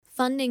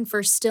Funding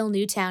for Still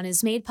Newtown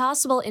is made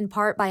possible in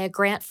part by a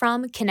grant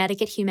from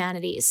Connecticut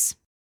Humanities.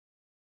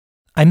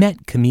 I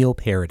met Camille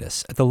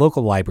Paradis at the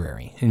local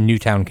library in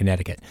Newtown,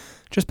 Connecticut,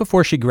 just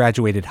before she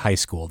graduated high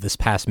school this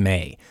past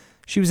May.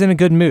 She was in a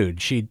good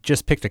mood. She'd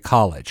just picked a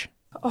college.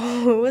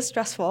 Oh, it was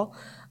stressful.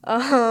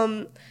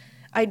 I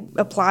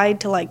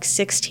applied to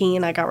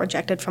 16. I got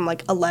rejected from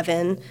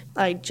 11.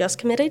 I just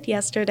committed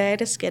yesterday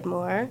to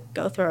Skidmore,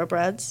 go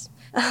Thoroughbreds.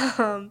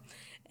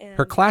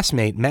 Her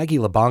classmate, Maggie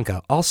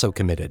LaBanca, also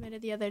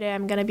committed. The other day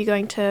I'm going to be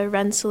going to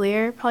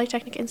Rensselaer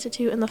Polytechnic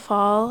Institute in the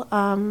fall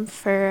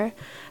for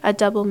a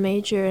double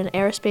major in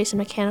aerospace and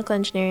mechanical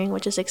engineering,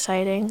 which is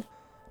exciting.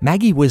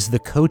 Maggie was the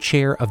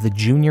co-chair of the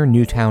Junior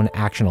Newtown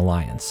Action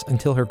Alliance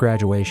until her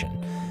graduation.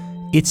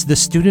 It's the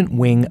student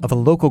wing of a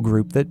local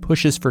group that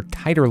pushes for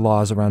tighter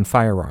laws around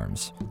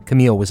firearms.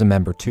 Camille was a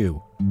member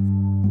too.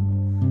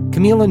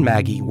 Camille and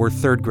Maggie were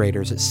third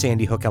graders at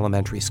Sandy Hook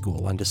Elementary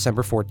School on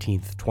December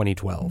 14th,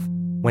 2012,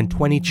 when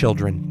 20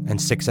 children and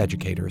 6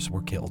 educators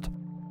were killed.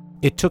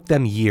 It took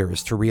them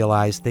years to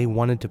realize they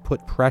wanted to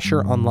put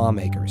pressure on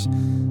lawmakers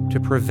to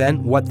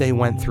prevent what they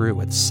went through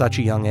at such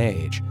a young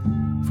age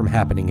from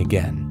happening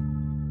again.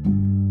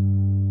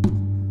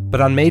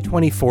 But on May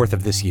 24th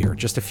of this year,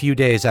 just a few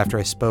days after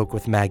I spoke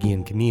with Maggie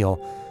and Camille,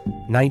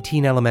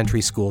 19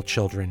 elementary school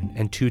children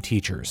and 2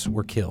 teachers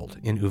were killed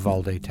in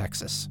Uvalde,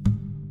 Texas.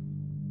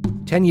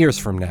 10 years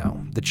from now,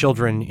 the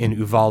children in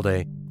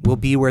Uvalde will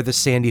be where the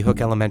Sandy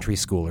Hook elementary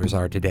schoolers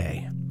are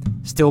today,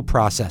 still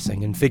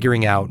processing and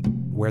figuring out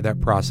where that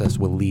process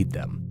will lead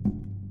them.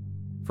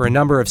 For a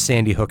number of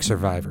Sandy Hook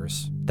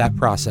survivors, that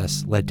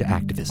process led to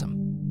activism.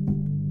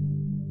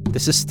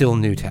 This is Still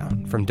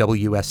Newtown from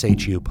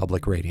WSHU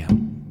Public Radio.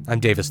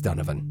 I'm Davis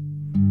Donovan.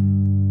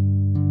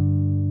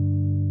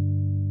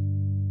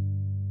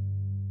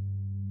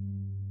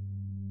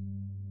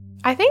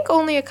 I think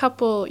only a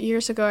couple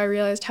years ago I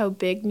realized how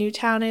big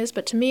Newtown is,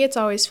 but to me it's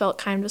always felt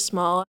kind of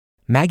small.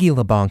 Maggie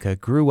LaBanca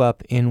grew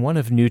up in one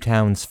of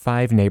Newtown's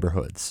 5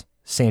 neighborhoods,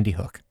 Sandy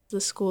Hook. The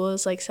school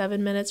is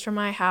 7 minutes from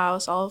my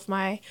house. All of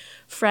my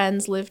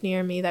friends live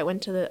near me that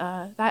went to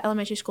that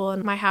elementary school,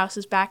 and my house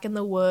is back in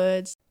the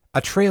woods. A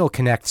trail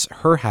connects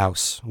her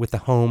house with the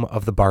home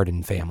of the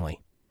Barden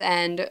family.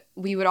 And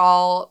we would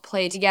all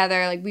play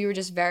together. We were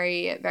just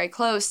very, very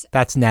close.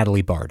 That's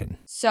Natalie Barden.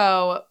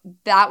 So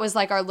that was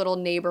our little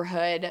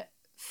neighborhood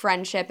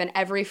friendship. And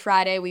every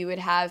Friday we would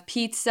have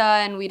pizza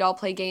and we'd all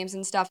play games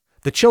and stuff.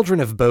 The children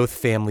of both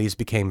families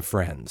became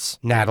friends.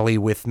 Natalie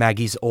with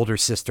Maggie's older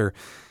sister,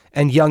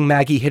 and young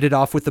Maggie hit it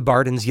off with the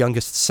Barden's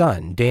youngest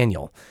son,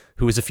 Daniel,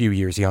 who was a few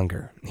years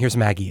younger. Here's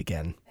Maggie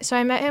again. So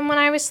I met him when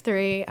I was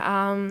 3.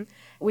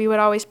 We would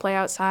always play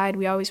outside.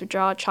 We always would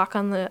draw chalk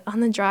on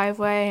the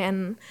driveway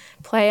and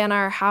play in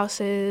our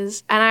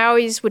houses. And I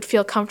always would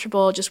feel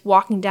comfortable just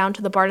walking down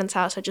to the Barden's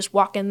house. I'd just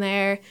walk in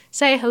there,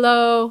 say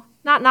hello,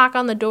 not knock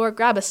on the door,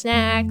 grab a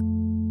snack.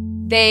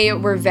 They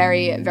were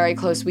very, very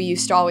close. We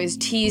used to always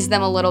tease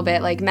them a little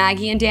bit,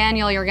 Maggie and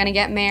Daniel, you're going to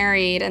get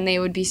married. And they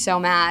would be so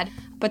mad.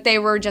 But they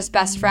were just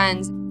best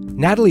friends.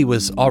 Natalie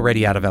was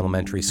already out of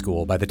elementary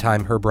school by the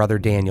time her brother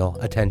Daniel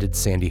attended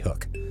Sandy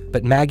Hook.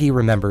 But Maggie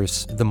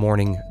remembers the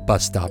morning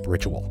bus stop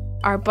ritual.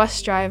 Our bus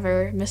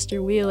driver,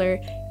 Mr. Wheeler,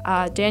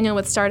 Daniel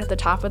would start at the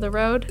top of the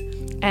road,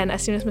 and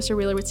as soon as Mr.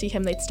 Wheeler would see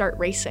him, they'd start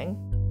racing.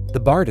 The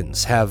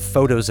Bardens have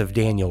photos of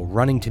Daniel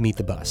running to meet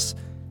the bus,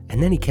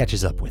 and then he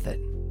catches up with it.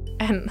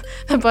 And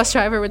the bus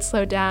driver would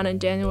slow down,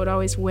 and Daniel would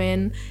always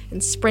win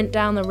and sprint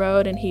down the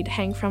road, and he'd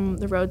hang from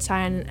the road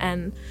sign.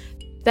 And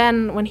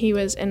then when he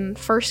was in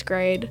first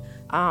grade,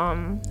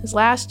 his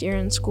last year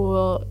in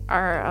school,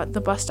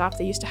 the bus stop,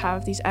 they used to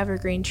have these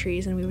evergreen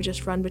trees, and we would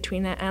just run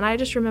between it. And I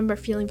just remember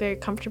feeling very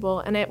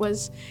comfortable, and it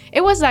was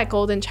that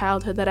golden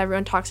childhood that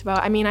everyone talks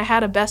about. I mean, I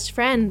had a best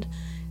friend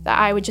that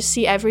I would just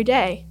see every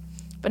day,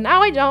 but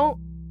now I don't.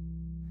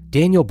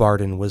 Daniel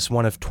Barden was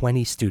one of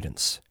 20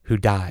 students who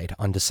died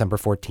on December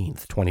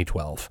 14th,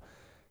 2012.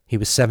 He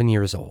was 7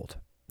 years old,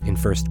 in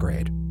first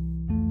grade.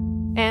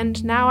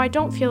 And now I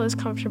don't feel as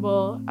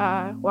comfortable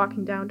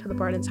walking down to the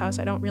Barden's house.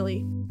 I don't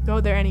really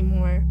go there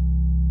anymore.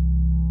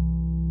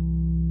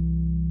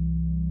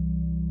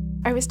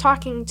 I was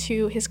talking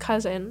to his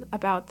cousin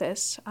about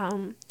this.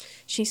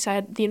 She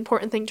said the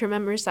important thing to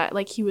remember is that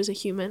he was a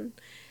human,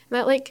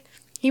 that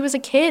he was a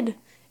kid,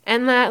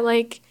 and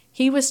that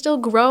he was still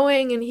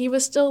growing and he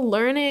was still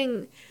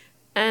learning.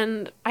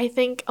 And I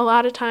think a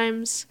lot of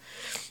times,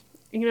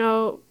 you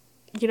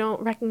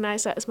don't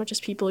recognize that as much as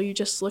people. You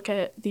just look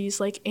at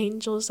these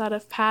angels that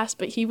have passed,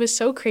 but he was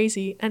so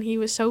crazy and he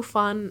was so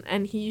fun,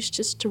 and he used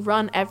just to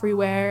run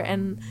everywhere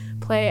and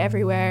play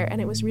everywhere,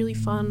 and it was really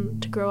fun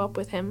to grow up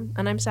with him.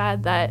 And I'm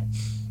sad that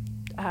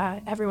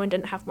everyone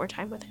didn't have more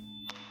time with him.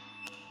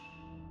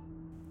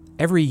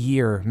 Every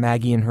year,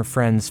 Maggie and her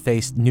friends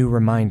faced new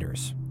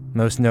reminders,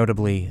 most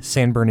notably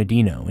San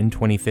Bernardino in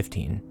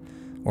 2015,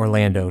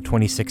 Orlando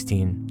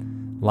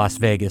 2016, Las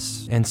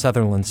Vegas, and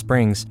Sutherland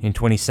Springs in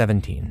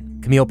 2017.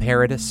 Camille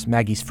Paradis,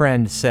 Maggie's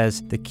friend,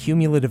 says the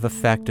cumulative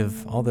effect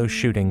of all those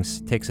shootings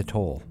takes a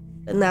toll.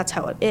 And that's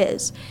how it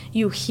is.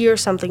 You hear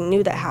something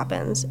new that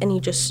happens and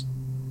you just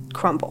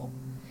crumble.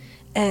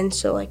 And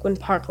so like when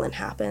Parkland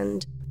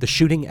happened. The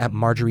shooting at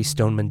Marjory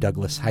Stoneman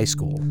Douglas High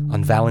School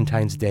on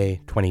Valentine's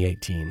Day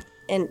 2018.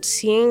 And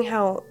seeing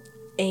how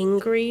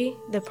angry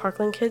the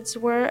Parkland kids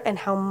were and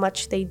how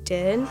much they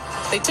did.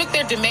 They took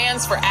their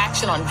demands for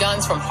action on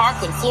guns from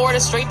Parkland, Florida,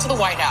 straight to the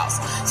White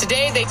House.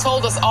 Today, they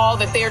told us all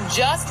that they're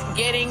just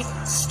getting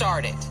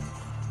started.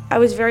 I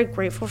was very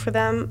grateful for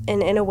them,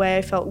 and in a way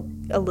I felt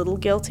a little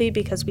guilty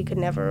because we could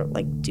never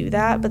do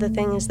that. But the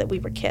thing is that we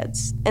were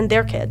kids, and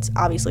they're kids,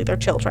 obviously they're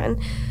children,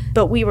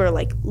 but we were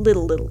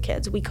little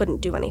kids. We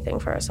couldn't do anything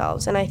for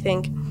ourselves. And I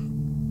think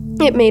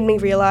it made me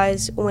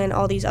realize when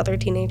all these other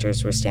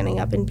teenagers were standing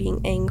up and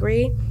being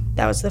angry,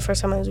 that was the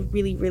first time I was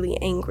really, really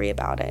angry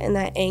about it, and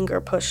that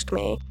anger pushed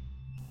me.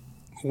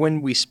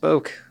 When we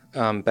spoke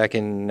back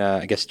in,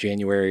 I guess,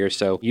 January or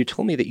so, you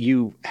told me that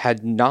you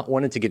had not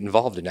wanted to get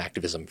involved in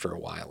activism for a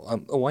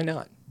while. Why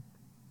not?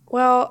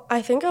 Well,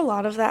 I think a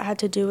lot of that had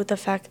to do with the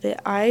fact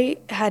that I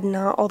had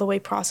not all the way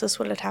processed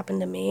what had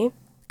happened to me.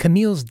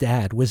 Camille's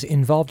dad was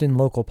involved in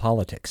local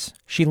politics.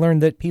 She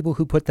learned that people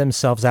who put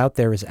themselves out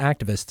there as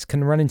activists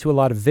can run into a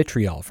lot of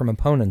vitriol from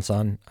opponents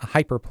on a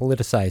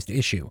hyper-politicized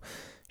issue.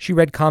 She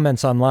read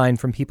comments online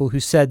from people who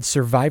said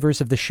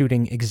survivors of the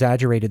shooting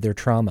exaggerated their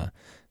trauma,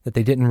 that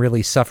they didn't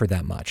really suffer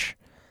that much.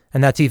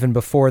 And that's even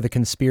before the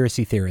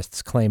conspiracy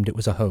theorists claimed it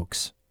was a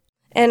hoax.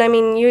 And I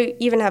mean, you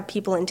even have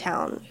people in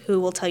town who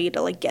will tell you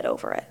to get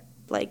over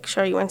it.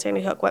 Sure, you went to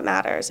Sandy Hook, what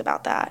matters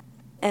about that?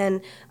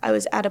 And I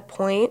was at a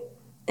point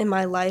in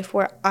my life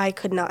where I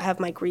could not have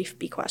my grief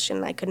be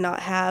questioned. I could not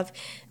have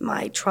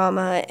my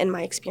trauma and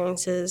my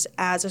experiences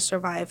as a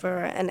survivor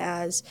and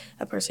as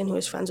a person who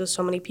is friends with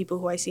so many people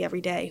who I see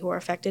every day who are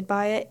affected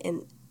by it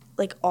in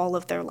all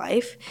of their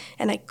life.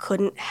 And I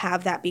couldn't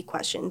have that be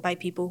questioned by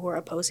people who are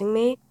opposing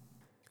me.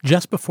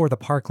 Just before the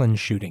Parkland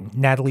shooting,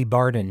 Natalie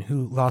Barden,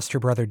 who lost her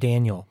brother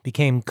Daniel,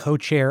 became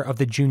co-chair of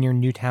the Junior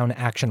Newtown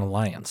Action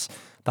Alliance,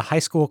 the high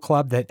school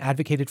club that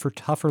advocated for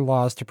tougher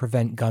laws to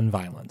prevent gun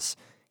violence.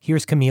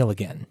 Here's Camille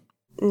again.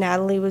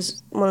 Natalie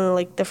was one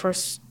of the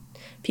first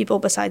people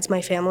besides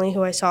my family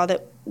who I saw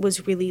that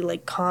was really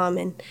calm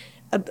and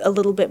a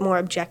little bit more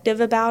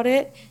objective about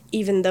it,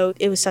 even though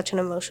it was such an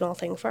emotional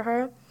thing for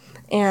her.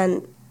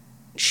 And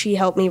she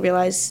helped me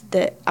realize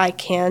that I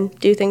can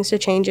do things to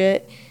change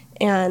it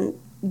and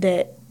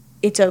that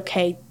it's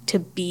okay to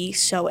be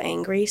so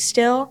angry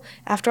still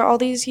after all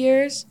these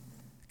years.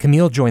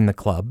 Camille joined the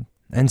club,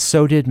 and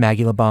so did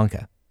Maggie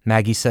LaBanca.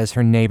 Maggie says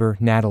her neighbor,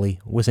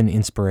 Natalie, was an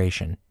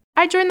inspiration.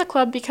 I joined the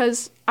club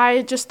because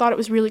I just thought it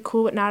was really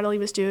cool what Natalie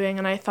was doing,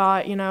 and I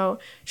thought,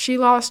 she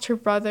lost her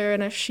brother,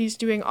 and if she's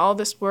doing all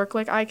this work,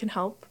 I can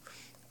help.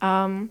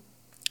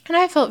 And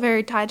I felt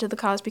very tied to the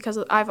cause because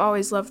I've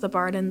always loved the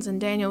Bardens,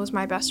 and Daniel was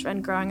my best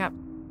friend growing up.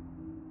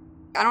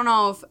 I don't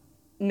know if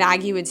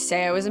Maggie would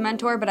say I was a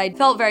mentor, but I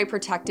felt very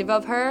protective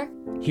of her.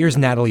 Here's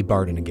Natalie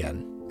Barden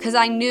again. Because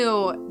I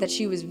knew that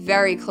she was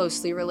very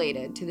closely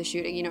related to the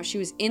shooting. She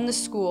was in the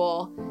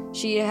school.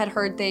 She had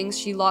heard things.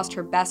 She lost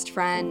her best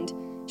friend.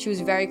 She was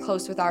very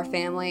close with our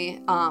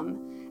family.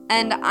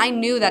 And I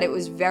knew that it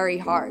was very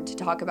hard to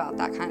talk about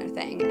that kind of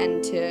thing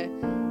and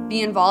to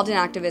be involved in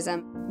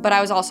activism. But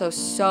I was also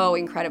so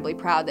incredibly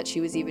proud that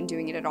she was even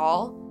doing it at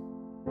all.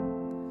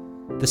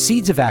 The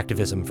seeds of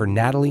activism for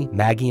Natalie,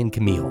 Maggie, and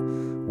Camille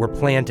were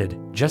planted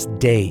just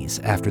days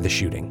after the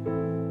shooting.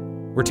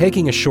 We're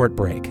taking a short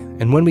break,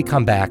 and when we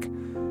come back,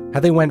 how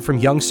they went from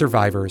young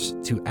survivors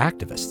to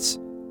activists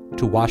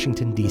to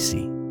Washington,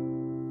 D.C.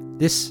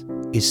 This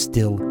is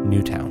still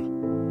Newtown.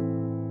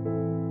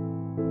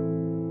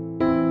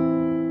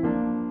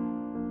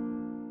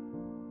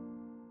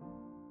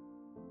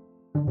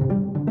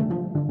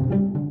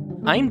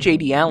 I'm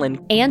JD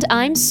Allen. And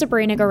I'm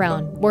Sabrina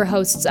Garone. We're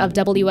hosts of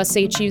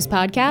WSHU's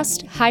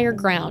podcast, Higher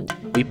Ground.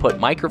 We put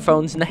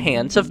microphones in the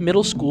hands of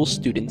middle school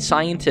student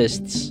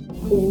scientists.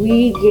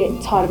 We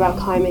get taught about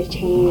climate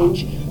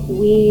change.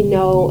 We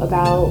know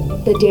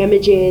about the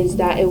damages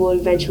that it will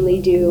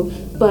eventually do,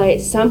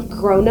 but some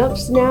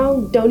grown-ups now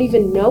don't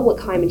even know what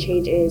climate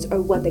change is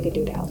or what they could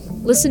do to help.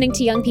 Listening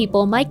to young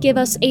people might give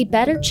us a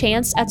better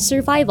chance at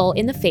survival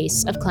in the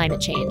face of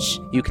climate change.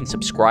 You can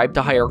subscribe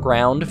to Higher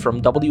Ground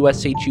from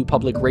WSHU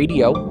Public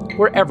Radio,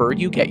 wherever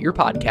you get your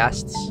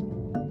podcasts.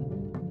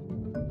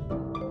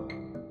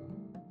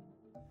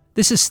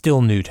 This is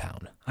still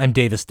Newtown. I'm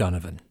Davis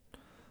Donovan.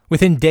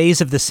 Within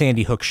days of the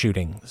Sandy Hook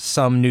shooting,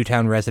 some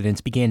Newtown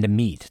residents began to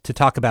meet to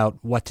talk about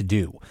what to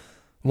do.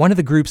 One of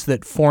the groups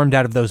that formed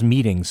out of those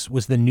meetings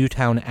was the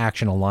Newtown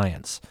Action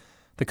Alliance.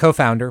 The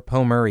co-founder,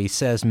 Poe Murray,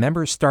 says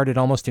members started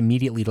almost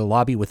immediately to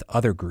lobby with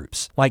other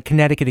groups, like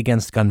Connecticut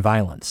Against Gun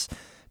Violence,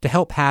 to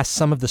help pass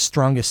some of the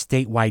strongest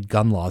statewide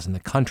gun laws in the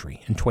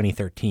country in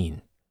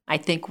 2013. I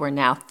think we're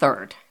now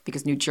third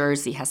because New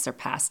Jersey has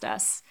surpassed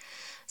us.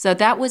 So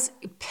that was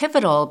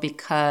pivotal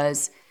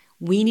because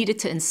we needed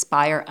to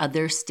inspire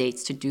other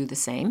states to do the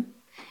same.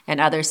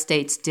 And other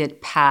states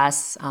did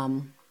pass,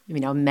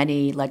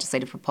 many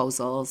legislative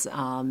proposals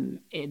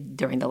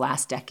during the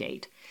last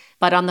decade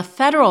But on the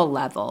federal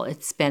level,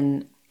 it's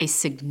been a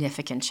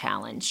significant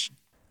challenge.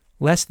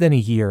 Less than a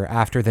year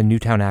after the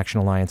Newtown Action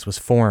Alliance was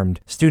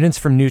formed, students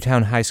from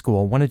Newtown High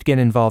School wanted to get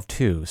involved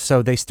too,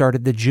 so they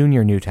started the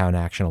Junior Newtown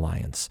Action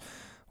Alliance,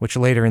 which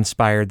later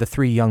inspired the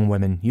 3 young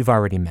women you've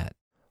already met.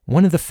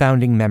 One of the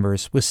founding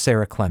members was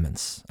Sarah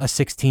Clements, a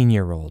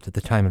 16-year-old at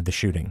the time of the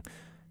shooting.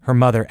 Her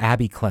mother,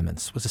 Abby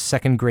Clements, was a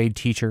second-grade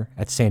teacher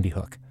at Sandy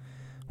Hook.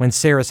 When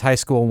Sarah's high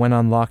school went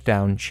on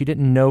lockdown, she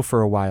didn't know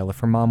for a while if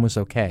her mom was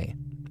okay.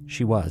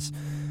 She was.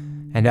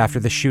 And after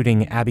the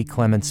shooting, Abby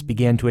Clements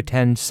began to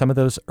attend some of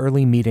those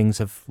early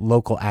meetings of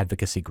local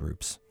advocacy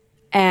groups.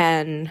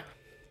 And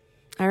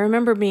I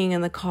remember being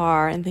in the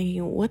car and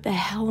thinking, what the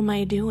hell am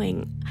I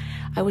doing?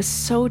 I was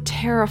so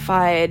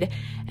terrified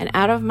and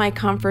out of my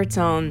comfort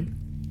zone.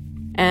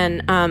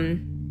 And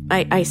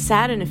I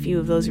sat in a few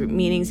of those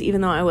meetings,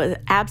 even though I was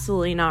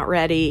absolutely not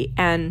ready,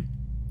 and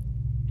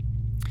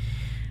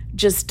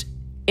just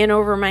in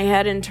over my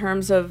head in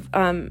terms of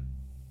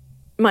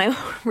my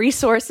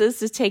resources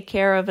to take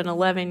care of an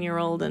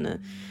 11-year-old and a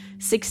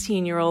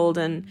 16-year-old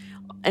and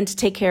to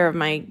take care of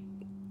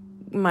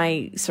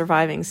my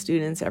surviving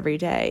students every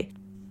day.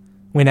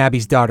 When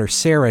Abby's daughter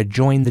Sarah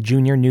joined the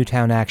Junior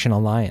Newtown Action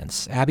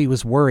Alliance, Abby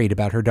was worried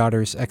about her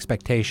daughter's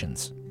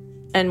expectations.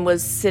 And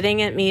was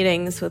sitting at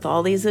meetings with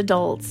all these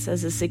adults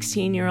as a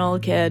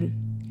 16-year-old kid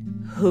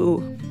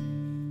who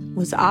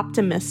was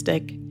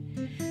optimistic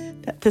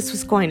that this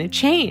was going to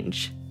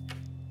change.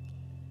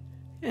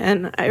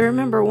 And I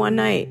remember one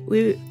night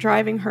we were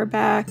driving her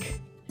back,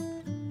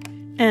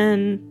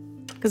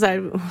 and because I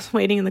was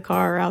waiting in the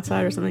car or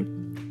outside or something,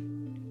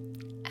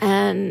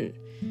 and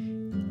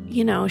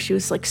you know, she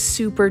was like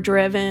super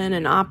driven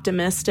and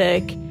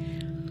optimistic,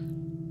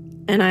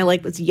 and I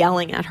like was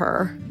yelling at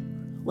her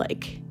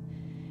like,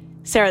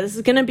 Sarah, this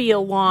is gonna be a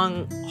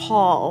long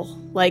haul,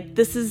 like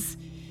this is,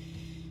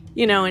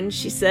 you know. And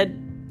she said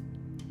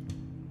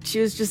she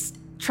was just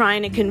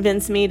trying to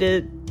convince me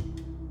to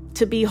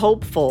be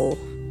hopeful.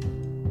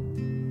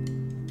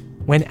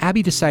 When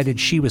Abby decided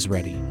she was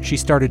ready, she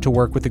started to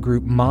work with the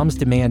group Moms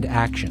Demand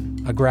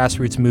Action, a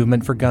grassroots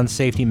movement for gun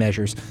safety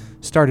measures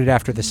started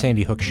after the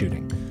Sandy Hook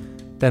shooting.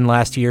 Then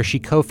last year, she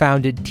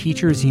co-founded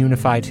Teachers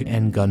Unify to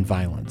End Gun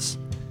Violence.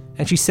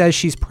 And she says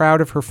she's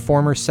proud of her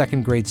former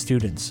second-grade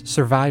students,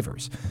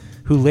 survivors,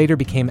 who later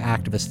became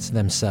activists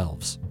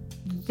themselves.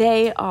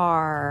 They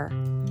are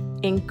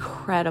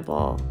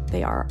incredible.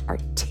 They are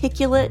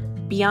articulate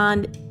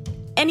beyond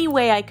any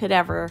way I could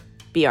ever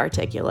be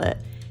articulate.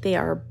 They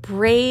are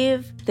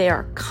brave. They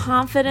are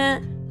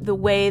confident. The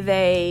way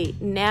they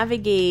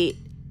navigate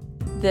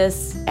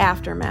this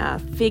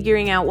aftermath,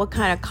 figuring out what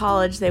kind of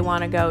college they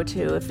want to go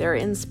to, if they're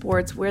in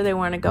sports, where they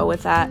want to go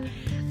with that.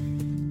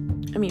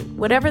 I mean,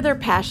 whatever their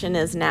passion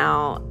is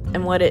now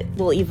and what it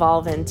will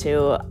evolve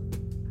into,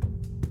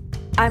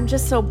 I'm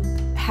just so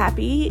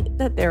happy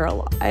that they're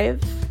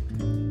alive.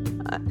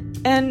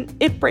 And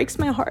it breaks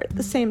my heart at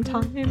the same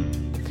time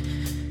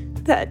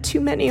that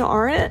too many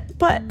aren't,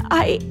 but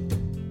I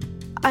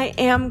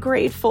am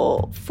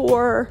grateful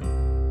for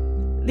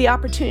the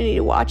opportunity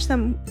to watch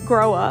them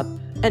grow up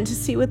and to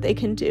see what they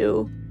can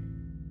do.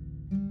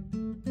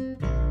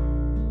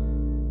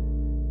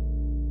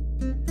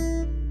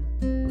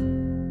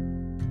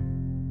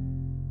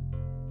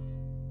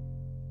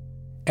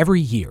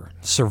 Every year,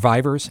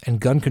 survivors and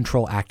gun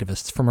control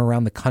activists from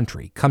around the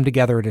country come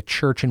together at a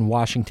church in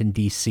Washington,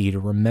 D.C. to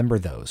remember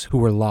those who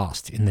were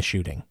lost in the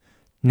shooting.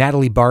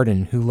 Natalie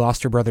Barden, who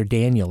lost her brother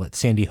Daniel at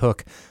Sandy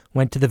Hook,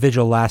 went to the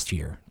vigil last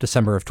year,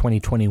 December of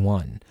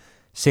 2021.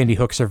 Sandy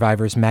Hook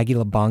survivors Maggie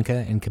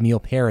LaBanca and Camille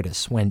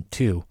Paradis went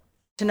too.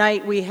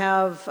 Tonight we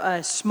have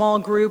a small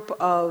group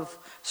of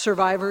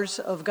survivors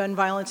of gun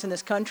violence in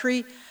this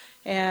country,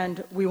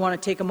 and we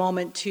want to take a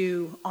moment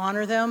to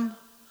honor them,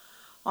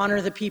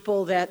 honor the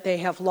people that they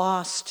have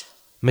lost.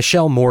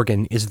 Michelle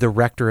Morgan is the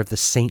rector of the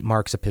St.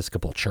 Mark's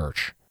Episcopal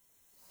Church.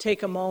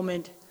 Take a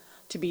moment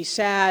to be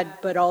sad,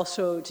 but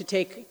also to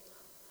take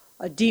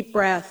a deep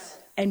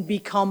breath and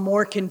become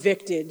more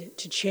convicted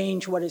to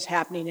change what is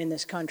happening in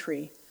this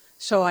country.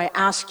 So I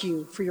ask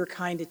you for your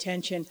kind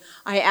attention.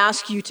 I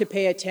ask you to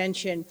pay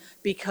attention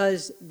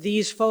because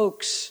these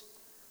folks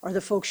are the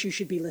folks you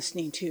should be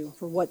listening to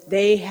for what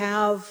they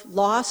have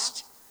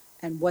lost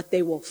and what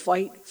they will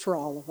fight for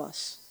all of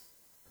us.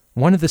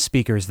 One of the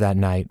speakers that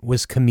night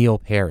was Camille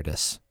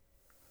Paradis.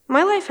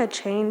 My life had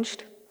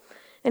changed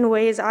in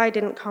ways I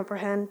didn't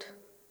comprehend.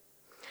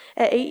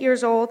 At 8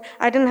 years old,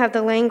 I didn't have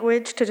the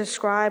language to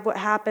describe what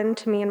happened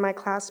to me and my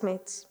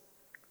classmates.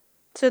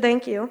 So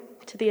thank you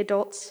to the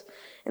adults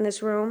in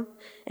this room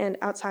and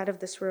outside of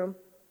this room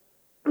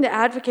that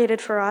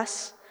advocated for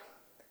us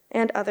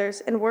and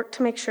others and worked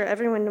to make sure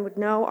everyone would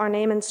know our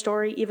name and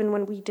story even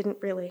when we didn't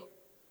really.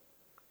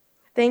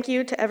 Thank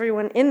you to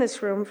everyone in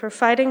this room for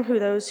fighting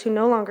those who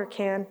no longer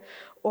can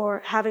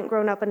or haven't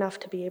grown up enough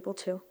to be able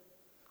to.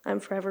 I'm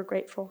forever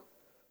grateful.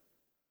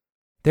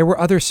 There were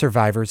other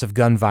survivors of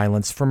gun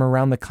violence from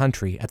around the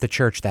country at the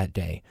church that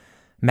day.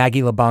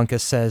 Maggie LaBanca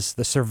says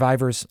the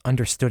survivors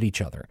understood each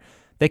other.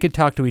 They could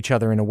talk to each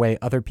other in a way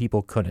other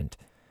people couldn't.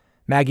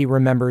 Maggie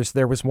remembers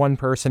there was one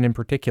person in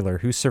particular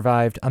who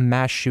survived a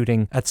mass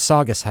shooting at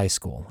Saugus High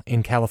School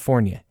in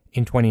California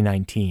in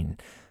 2019.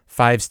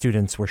 5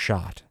 students were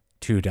shot,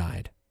 2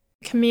 died.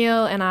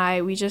 Camille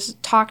and we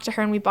just talked to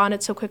her and we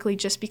bonded so quickly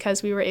just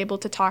because we were able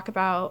to talk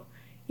about,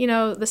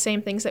 the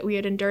same things that we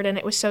had endured, and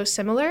it was so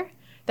similar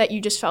that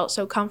you just felt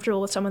so comfortable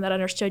with someone that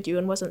understood you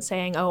and wasn't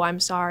saying, oh, I'm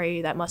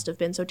sorry, that must have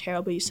been so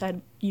terrible.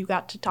 You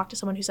got to talk to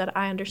someone who said,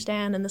 I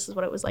understand, and this is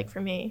what it was like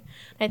for me.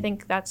 I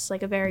think that's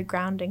like a very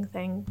grounding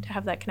thing, to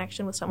have that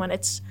connection with someone.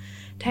 It's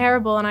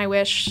terrible, and I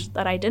wish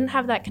that I didn't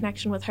have that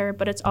connection with her,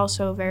 but it's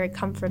also very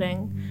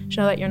comforting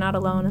to know that you're not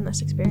alone in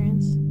this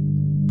experience.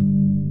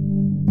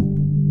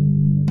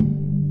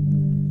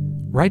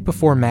 Right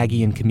before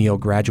Maggie and Camille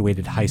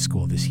graduated high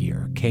school this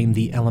year came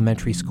the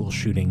elementary school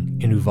shooting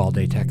in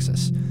Uvalde,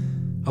 Texas.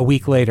 A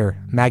week later,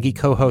 Maggie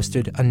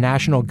co-hosted a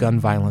national gun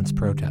violence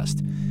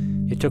protest.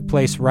 It took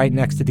place right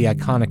next to the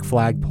iconic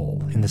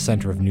flagpole in the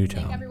center of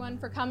Newtown. Thank everyone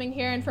for coming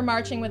here and for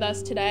marching with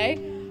us today.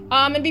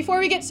 And before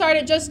we get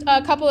started, just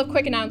a couple of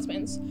quick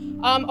announcements.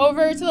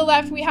 Over to the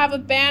left, we have a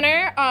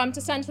banner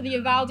to send to the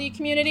Uvalde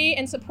community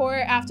in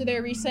support after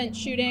their recent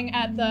shooting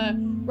at the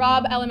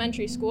Robb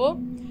Elementary School.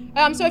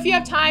 So if you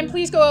have time,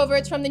 please go over.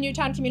 It's from the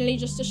Newtown community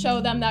just to show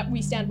them that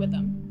we stand with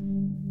them.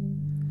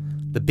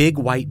 The big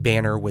white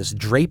banner was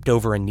draped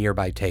over a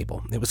nearby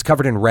table. It was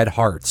covered in red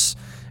hearts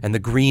and the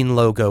green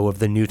logo of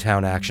the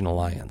Newtown Action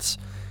Alliance.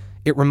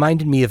 It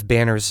reminded me of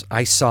banners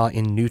I saw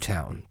in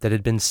Newtown that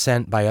had been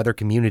sent by other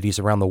communities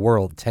around the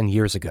world 10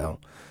 years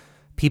ago.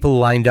 People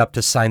lined up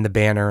to sign the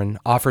banner and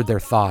offered their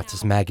thoughts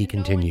as Maggie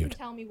continued.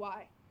 Tell me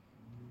why.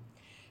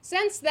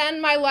 Since then,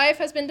 my life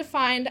has been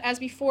defined as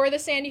before the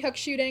Sandy Hook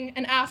shooting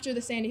and after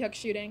the Sandy Hook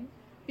shooting.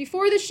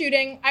 Before the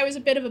shooting, I was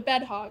a bit of a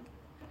bed hog.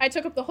 I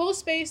took up the whole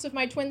space of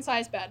my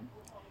twin-size bed.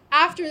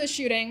 After the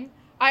shooting,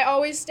 I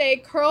always stay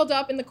curled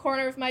up in the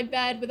corner of my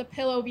bed with a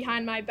pillow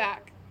behind my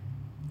back.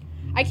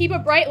 I keep a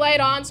bright light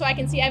on so I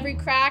can see every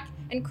crack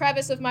and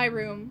crevice of my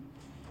room.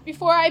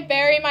 Before I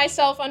bury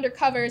myself under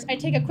covers, I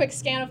take a quick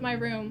scan of my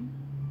room.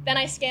 Then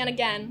I scan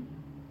again.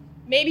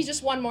 Maybe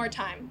just one more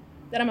time,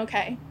 that I'm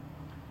okay.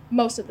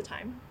 Most of the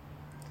time.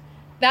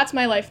 That's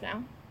my life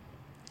now.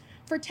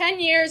 For 10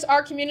 years,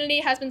 our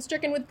community has been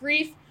stricken with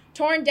grief,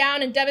 torn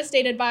down and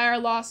devastated by our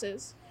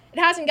losses. It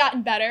hasn't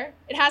gotten better.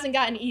 It hasn't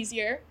gotten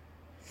easier.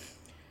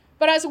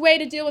 But as a way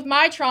to deal with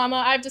my trauma,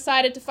 I've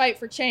decided to fight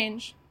for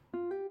change.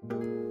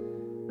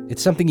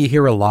 It's something you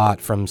hear a lot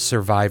from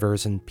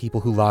survivors and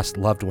people who lost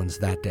loved ones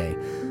that day.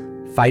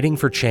 Fighting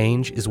for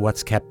change is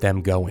what's kept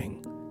them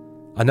going.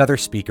 Another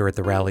speaker at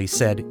the rally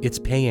said it's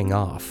paying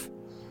off.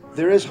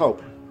 There is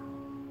hope.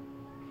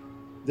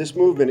 This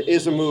movement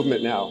is a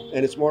movement now,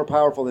 and it's more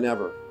powerful than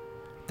ever.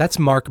 That's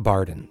Mark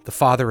Barden, the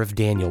father of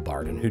Daniel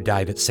Barden, who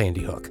died at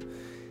Sandy Hook.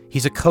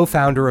 He's a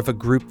co-founder of a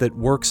group that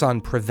works on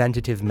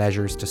preventative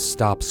measures to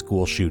stop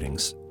school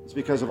shootings. It's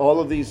because of all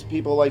of these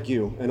people like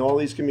you and all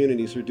these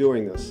communities who are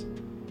doing this.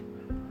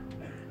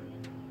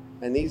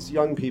 And these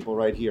young people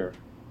right here.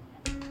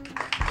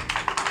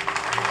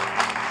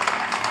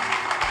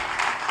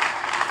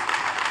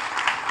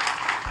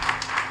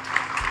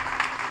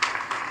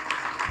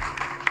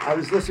 I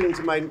was listening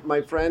to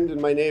my friend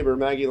and my neighbor,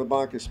 Maggie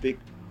LeBlanca, speak.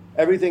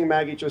 Everything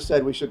Maggie just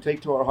said, we should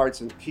take to our hearts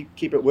and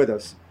keep it with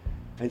us.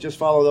 And just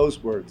follow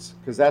those words,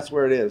 because that's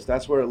where it is,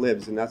 that's where it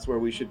lives, and that's where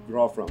we should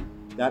draw from,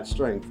 that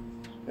strength.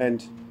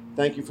 And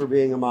thank you for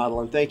being a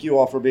model, and thank you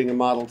all for being a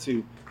model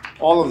to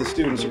all of the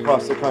students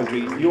across the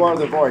country. You are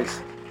the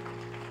voice.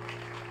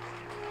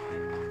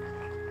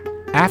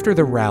 After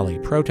the rally,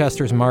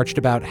 protesters marched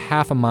about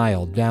half a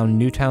mile down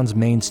Newtown's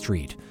Main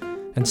Street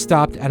and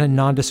stopped at a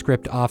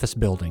nondescript office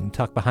building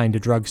tucked behind a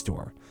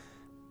drugstore.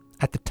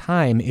 At the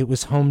time, it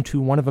was home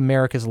to one of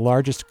America's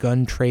largest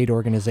gun trade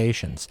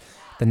organizations,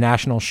 the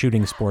National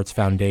Shooting Sports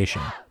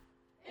Foundation.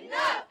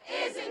 Enough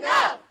is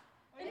enough!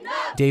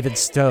 Enough! David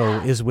Stowe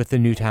is with the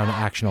Newtown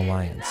Action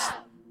Alliance.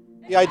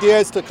 The idea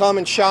is to come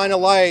and shine a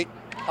light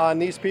on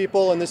these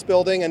people in this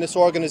building and this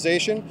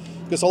organization,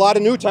 because a lot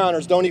of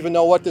Newtowners don't even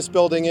know what this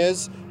building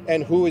is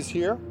and who is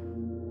here.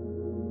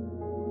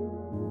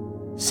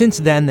 Since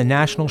then, the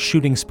National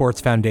Shooting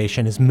Sports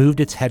Foundation has moved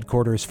its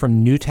headquarters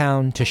from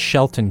Newtown to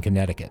Shelton,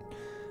 Connecticut.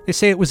 They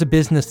say it was a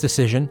business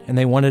decision and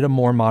they wanted a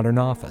more modern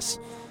office.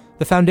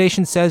 The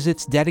foundation says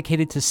it's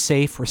dedicated to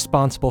safe,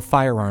 responsible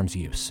firearms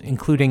use,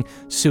 including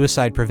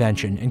suicide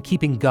prevention and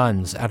keeping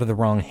guns out of the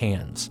wrong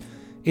hands.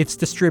 It's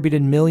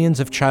distributed millions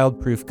of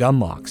child-proof gun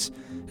locks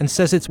and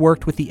says it's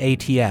worked with the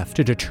ATF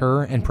to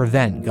deter and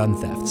prevent gun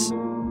thefts.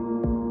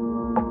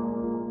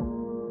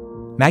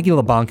 Maggie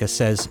LeBlanca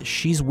says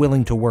she's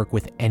willing to work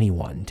with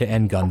anyone to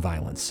end gun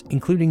violence,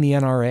 including the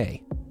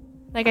NRA.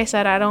 Like I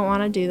said, I don't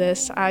want to do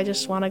this. I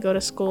just want to go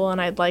to school,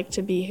 and I'd like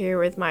to be here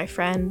with my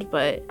friend,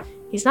 but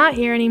he's not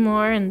here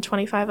anymore, and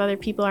 25 other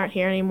people aren't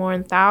here anymore,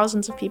 and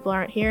thousands of people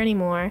aren't here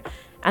anymore,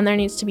 and there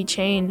needs to be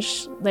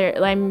change.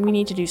 We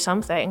need to do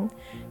something.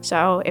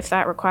 So if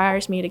that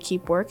requires me to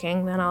keep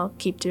working, then I'll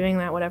keep doing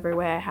that whatever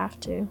way I have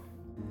to.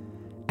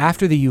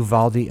 After the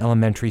Uvalde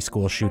Elementary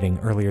School shooting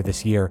earlier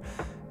this year,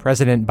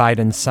 President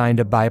Biden signed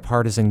a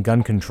bipartisan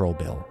gun control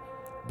bill,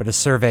 but a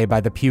survey by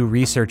the Pew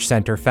Research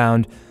Center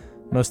found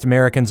most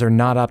Americans are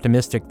not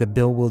optimistic the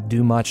bill will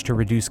do much to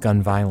reduce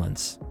gun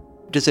violence.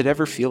 Does it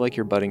ever feel like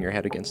you're butting your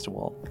head against a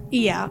wall?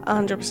 Yeah,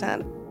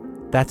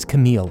 100%. That's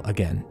Camille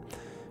again.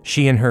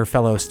 She and her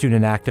fellow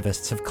student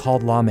activists have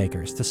called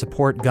lawmakers to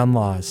support gun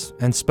laws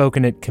and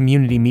spoken at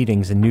community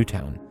meetings in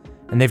Newtown.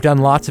 And they've done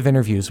lots of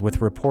interviews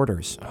with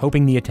reporters,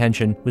 hoping the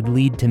attention would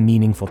lead to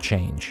meaningful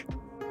change.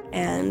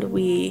 And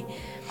we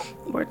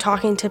were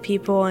talking to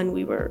people, and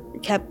we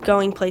kept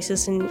going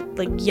places and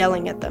like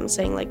yelling at them,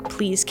 saying like,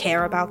 please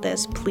care about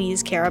this,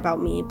 please care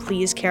about me,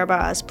 please care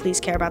about us, please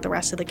care about the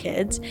rest of the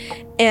kids.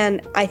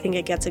 And I think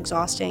it gets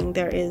exhausting.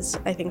 There is,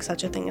 I think,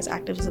 such a thing as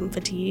activism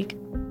fatigue.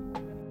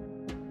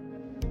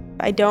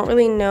 I don't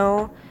really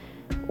know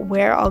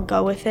where I'll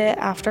go with it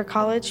after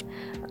college,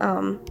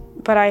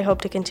 but I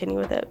hope to continue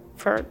with it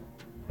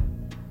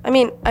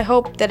I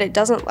hope that it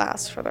doesn't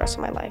last for the rest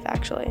of my life,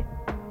 actually.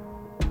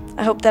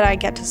 I hope that I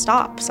get to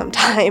stop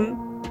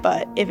sometime,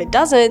 but if it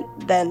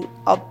doesn't, then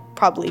I'll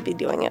probably be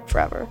doing it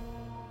forever.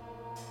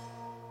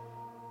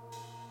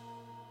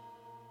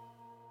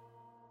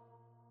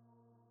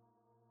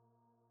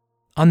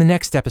 On the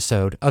next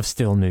episode of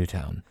Still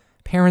Newtown,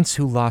 parents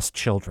who lost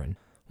children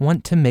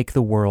want to make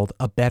the world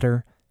a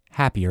better,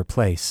 happier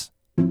place.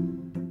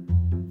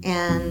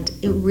 And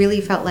it really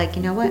felt like,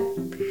 you know what?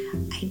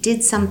 I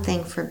did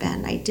something for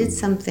Ben. I did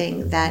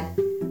something that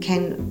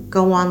can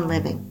go on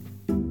living.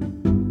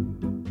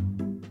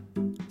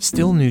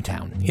 Still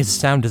Newtown is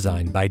sound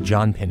designed by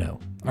John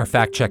Pino. Our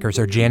fact checkers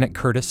are Janet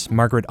Curtis,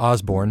 Margaret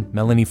Osborne,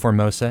 Melanie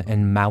Formosa,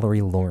 and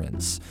Mallory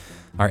Lawrence.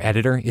 Our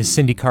editor is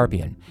Cindy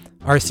Carpian.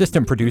 Our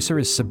assistant producer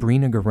is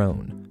Sabrina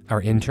Garone.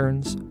 Our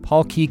interns,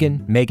 Paul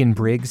Keegan, Megan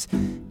Briggs,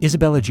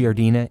 Isabella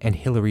Giardina, and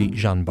Hilary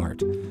Jean Bart.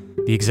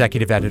 The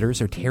executive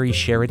editors are Terry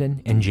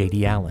Sheridan and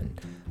J.D. Allen.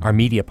 Our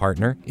media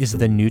partner is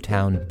the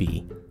Newtown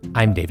Bee.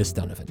 I'm Davis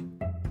Donovan.